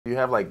You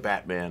have like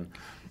Batman,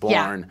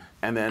 Born,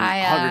 and then Hunger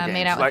I Games.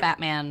 made out like... with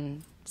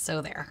Batman,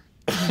 so there.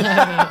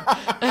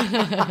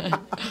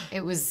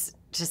 It was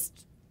just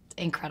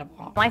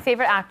incredible. My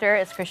favorite actor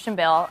is Christian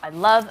Bale. I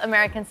love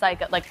American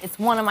Psycho. Like, it's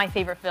one of my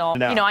favorite films.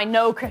 No. You know, I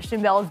know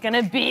Christian Bale is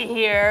gonna be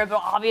here,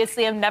 but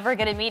obviously I'm never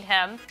gonna meet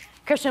him.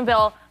 Christian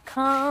Bale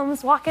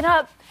comes walking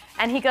up,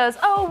 and he goes,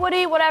 "Oh,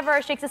 Woody,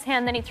 whatever," shakes his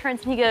hand, then he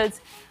turns and he goes,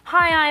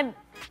 "Hi, I'm..."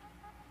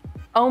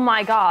 Oh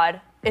my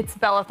God, it's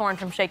Bella Thorne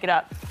from Shake It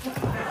Up.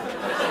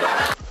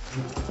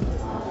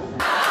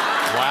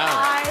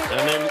 Wow.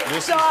 And then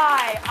this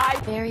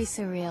Very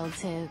surreal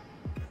to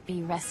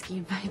be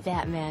rescued by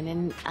Batman,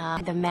 and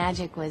the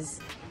magic was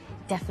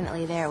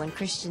definitely there when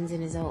Christian's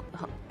in his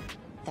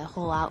the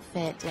whole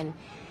outfit, and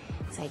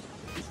it's like,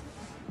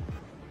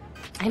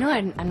 I know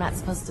I'm not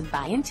supposed to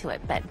buy into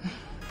it, but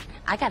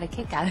I got a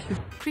kick out of it.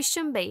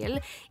 Christian Bale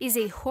is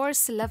a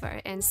horse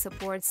lover and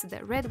supports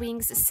the Red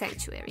Wings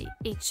Sanctuary,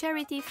 a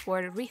charity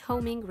for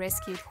rehoming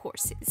rescued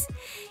horses.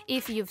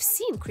 If you've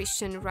seen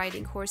Christian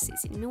riding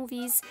horses in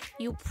movies,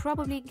 you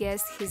probably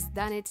guessed he's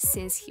done it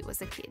since he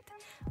was a kid.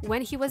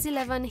 When he was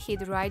 11,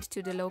 he'd ride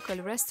to the local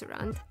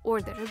restaurant,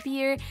 order a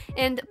beer,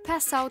 and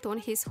pass out on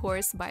his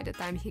horse by the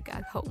time he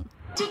got home.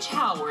 Ditch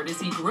Howard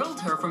as he grilled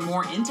her for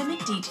more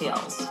intimate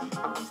details.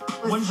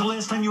 When's the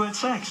last time you had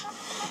sex?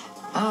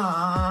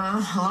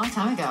 A long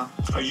time ago.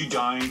 Are you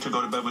dying to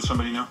go to bed with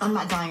somebody now? I'm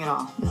not dying at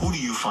all. Who do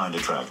you find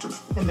attractive?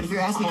 But if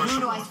you're asking who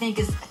do I think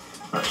is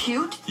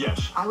cute,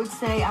 Yes. I would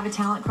say I have a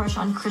talent crush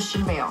on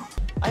Christian Bale.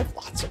 I have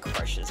lots of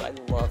crushes. I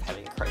love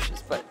having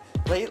crushes, but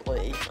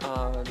lately,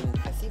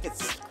 I think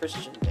it's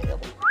Christian Bale.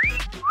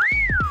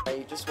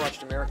 I just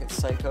watched American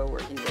Psycho,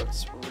 where he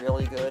looks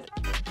really good.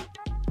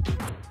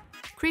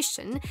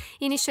 Christian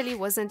initially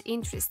wasn't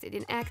interested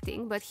in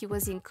acting, but he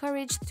was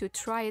encouraged to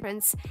try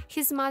it.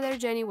 His mother,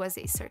 Jenny, was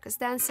a circus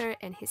dancer,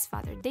 and his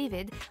father,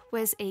 David,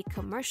 was a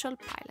commercial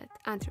pilot,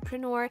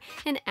 entrepreneur,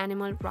 and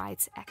animal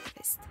rights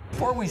activist.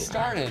 Before we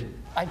started,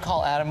 I'd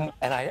call Adam,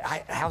 and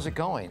how's it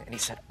going? And he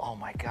said, "Oh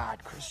my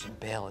God, Christian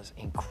Bale is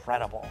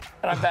incredible."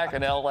 And I'm back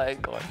in LA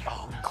going,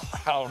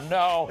 oh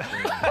no.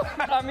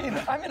 I mean,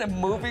 I'm in a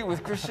movie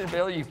with Christian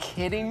Bale, are you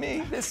kidding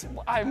me?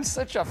 I'm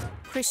such a...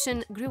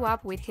 Christian grew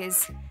up with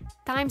his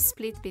time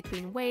split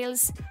between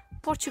Wales,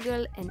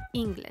 Portugal, and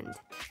England.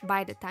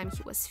 By the time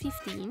he was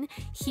 15,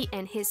 he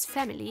and his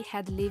family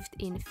had lived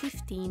in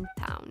 15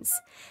 towns.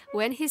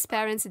 When his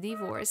parents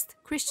divorced,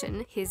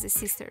 Christian, his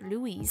sister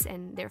Louise,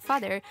 and their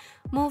father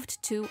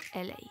moved to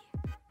LA.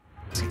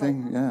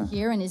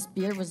 Here, and his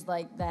beard was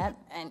like that,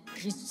 and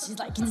he's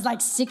like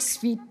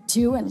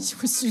 6'2", and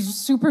it was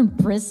super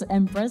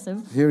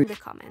impressive. Here the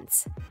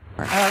comments.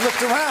 And I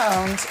looked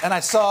around and I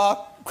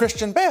saw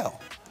Christian Bale.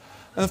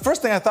 And the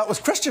first thing I thought was,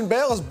 Christian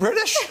Bale is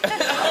British?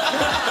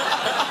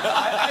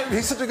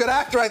 He's such a good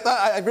actor. I thought,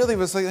 I really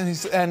was like,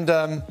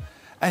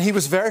 and he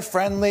was very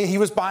friendly. He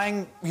was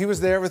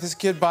there with his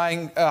kid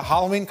buying a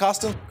Halloween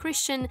costume.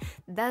 Christian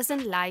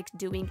doesn't like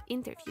doing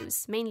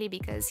interviews, mainly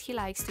because he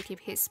likes to keep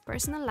his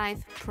personal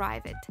life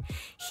private.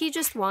 He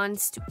just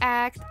wants to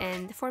act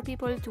and for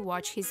people to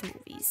watch his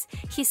movies.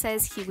 He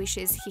says he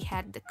wishes he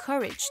had the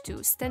courage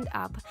to stand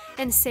up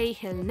and say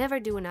he'll never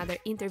do another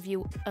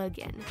interview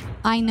again.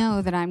 I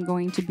know that I'm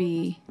going to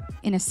be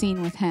in a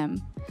scene with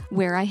him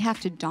where I have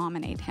to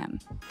dominate him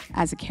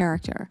as a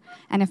character.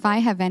 And if I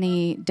have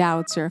any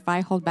doubts or if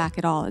I hold back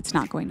at all, it's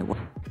not going to work.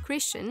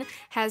 Christian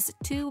has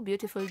 2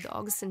 beautiful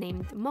dogs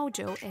named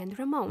Mojo and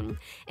Ramon,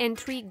 and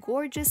 3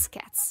 gorgeous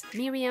cats,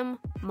 Miriam,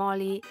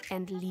 Molly,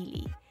 and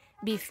Lily.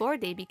 Before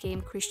they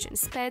became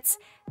Christian's pets,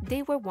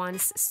 they were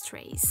once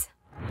strays.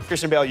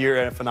 Christian Bale,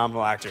 you're a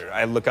phenomenal actor.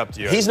 I look up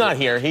to you. He's not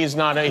here. He's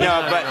not. He's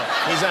not,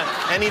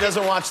 and he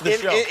doesn't watch the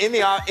show. In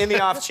the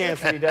off chance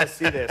that he does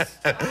see this,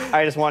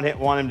 I just want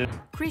him to.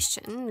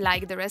 Christian,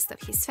 like the rest of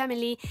his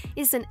family,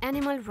 is an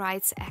animal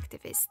rights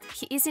activist.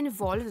 He is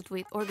involved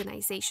with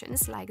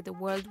organizations like the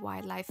World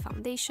Wildlife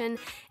Foundation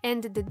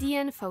and the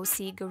Dian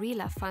Fossey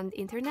Gorilla Fund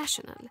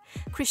International.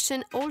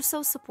 Christian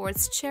also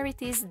supports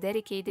charities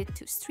dedicated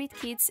to street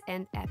kids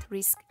and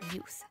at-risk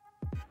youth.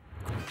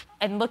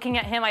 And looking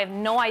at him, I have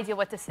no idea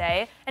what to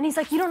say. And he's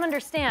like, "You don't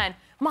understand.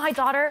 My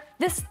daughter,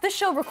 this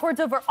show records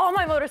over all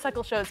my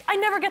motorcycle shows. I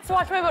never get to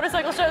watch my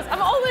motorcycle shows.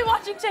 I'm only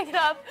watching Shake It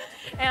Up."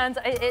 And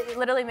it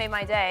literally made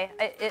my day.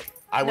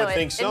 I would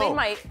think so.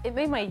 It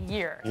made my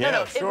year.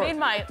 Yeah, sure. It made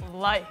my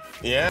life.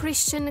 Yeah.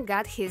 Christian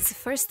got his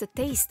first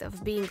taste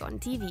of being on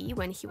TV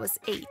when he was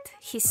 8.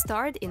 He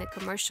starred in a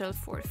commercial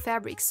for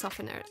fabric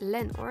softener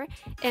Lenor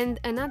and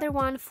another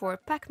one for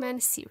Pac-Man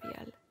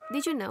cereal.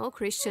 Did you know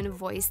Christian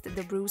voiced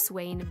the Bruce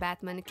Wayne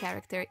Batman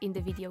character in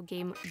the video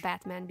game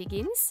Batman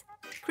Begins?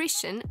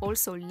 Christian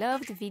also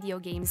loved video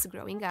games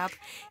growing up,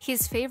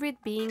 his favorite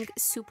being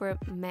Super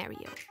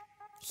Mario.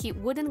 He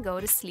wouldn't go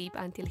to sleep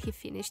until he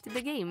finished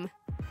the game.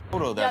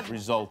 Photo that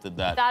resulted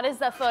that. That is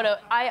the photo.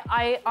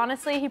 I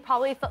honestly, he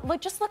probably thought,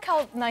 look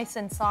how nice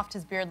and soft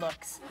his beard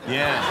looks.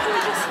 Yeah.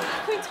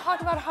 Can we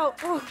talk about how,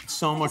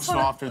 so much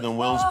softer than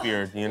Will's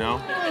beard, you know?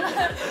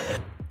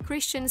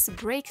 Christian's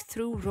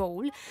breakthrough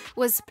role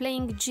was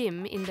playing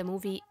Jim in the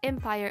movie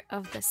Empire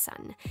of the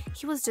Sun.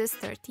 He was just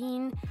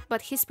 13,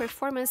 but his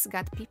performance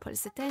got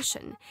people's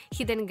attention.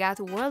 He then got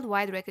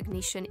worldwide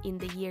recognition in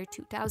the year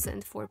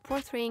 2000 for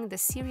portraying the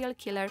serial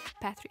killer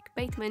Patrick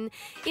Bateman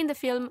in the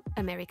film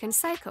American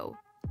Psycho.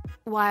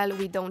 While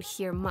we don't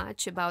hear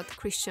much about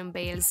Christian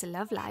Bale's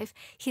love life,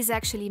 he's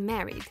actually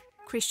married.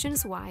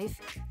 Christian's wife,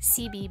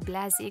 C.B.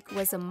 Blazek,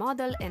 was a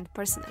model and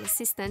personal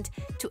assistant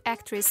to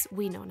actress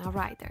Winona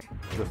Ryder.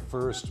 The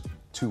first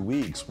 2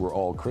 weeks were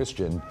all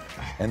Christian,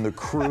 and the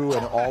crew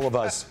and all of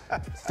us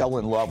fell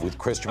in love with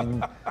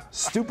Christian.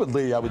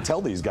 Stupidly, I would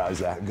tell these guys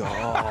that and go,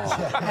 oh.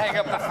 Hang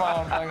up the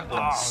phone. Like,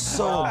 oh,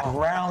 so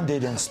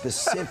grounded and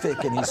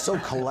specific, and he's so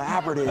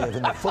collaborative,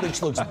 and the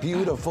footage looks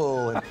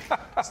beautiful. And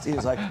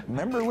Steve's like,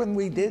 remember when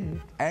we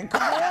did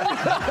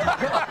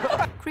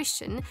Anchorman?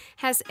 Christian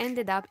has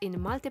ended up in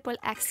multiple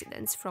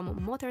accidents from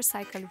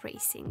motorcycle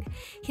racing.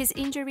 His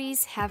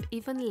injuries have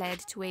even led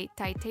to a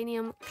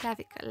titanium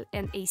clavicle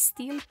and a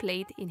steel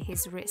plate in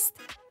his wrist.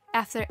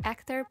 After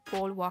actor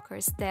Paul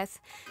Walker's death,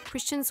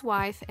 Christian's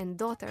wife and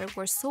daughter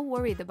were so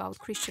worried about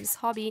Christian's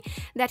hobby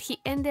that he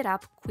ended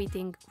up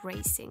quitting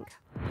racing.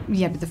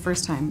 Yeah, but the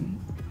first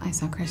time I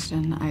saw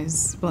Christian, I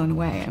was blown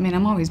away. I mean,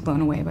 I'm always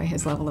blown away by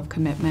his level of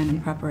commitment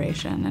and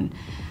preparation and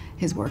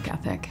his work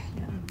ethic,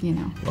 you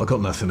know. Well, I've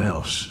got nothing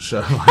else, so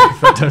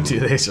if I don't do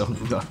this,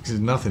 there's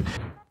nothing.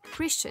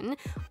 Christian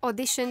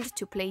auditioned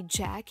to play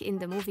Jack in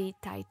the movie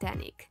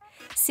Titanic.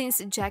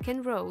 Since Jack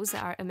and Rose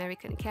are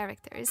American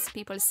characters,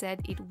 people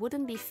said it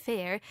wouldn't be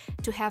fair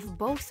to have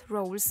both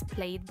roles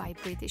played by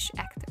British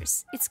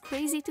actors. It's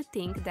crazy to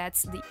think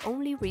that's the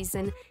only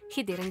reason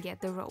he didn't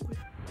get the role.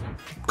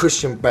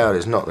 Christian Bale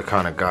is not the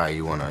kind of guy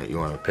you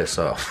wanna piss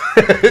off.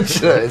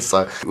 It's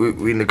like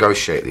we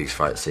negotiate these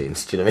fight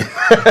scenes. Do you know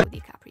what I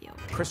mean?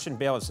 Christian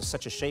Bale is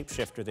such a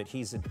shapeshifter that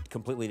he's a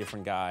completely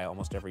different guy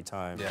almost every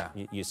time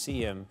you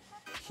see him.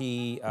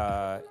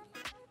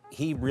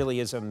 He really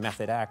is a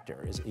method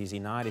actor, is he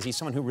not? Is he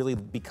someone who really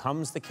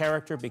becomes the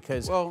character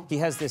because he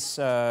has this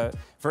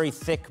very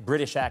thick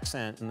British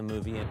accent in the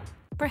movie?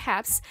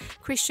 Perhaps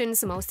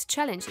Christian's most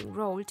challenging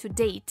role to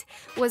date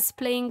was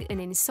playing an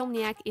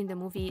insomniac in the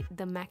movie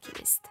The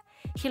Machinist.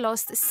 He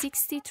lost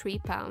 63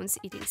 pounds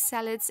eating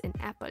salads and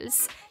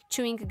apples,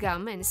 chewing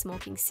gum and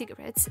smoking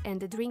cigarettes,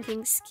 and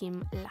drinking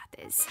skim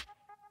lattes.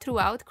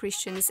 Throughout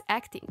Christian's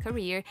acting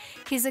career,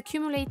 he's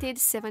accumulated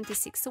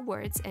 76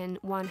 awards and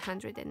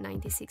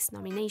 196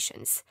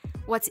 nominations.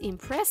 What's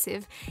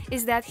impressive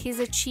is that he's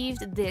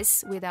achieved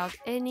this without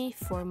any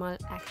formal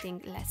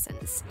acting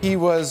lessons. He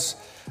was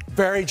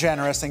very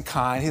generous and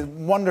kind. He's a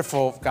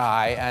wonderful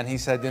guy, and he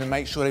said,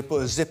 make sure they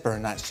put a zipper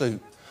in that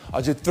suit. I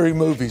did 3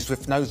 movies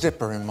with no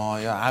zipper in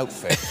my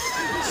outfit.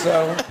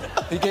 So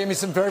he gave me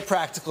some very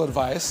practical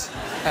advice.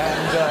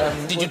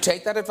 And did you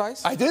take that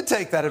advice? I did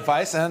take that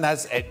advice, and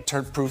it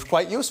proved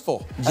quite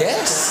useful.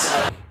 Yes.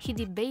 He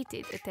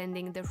debated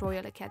attending the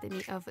Royal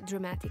Academy of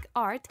Dramatic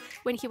Art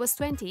when he was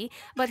 20,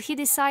 but he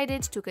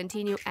decided to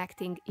continue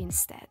acting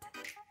instead.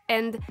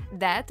 And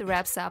that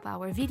wraps up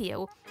our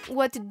video.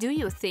 What do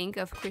you think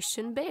of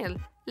Christian Bale?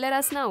 Let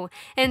us know,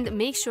 and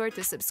make sure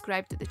to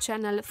subscribe to the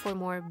channel for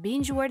more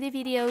binge-worthy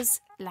videos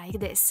like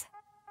this.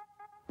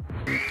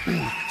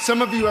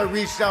 Some of you I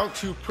reached out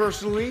to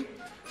personally.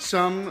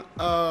 Some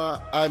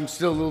I'm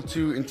still a little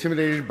too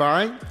intimidated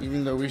by,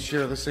 even though we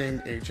share the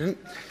same agent.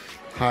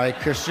 Hi,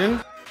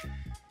 Christian.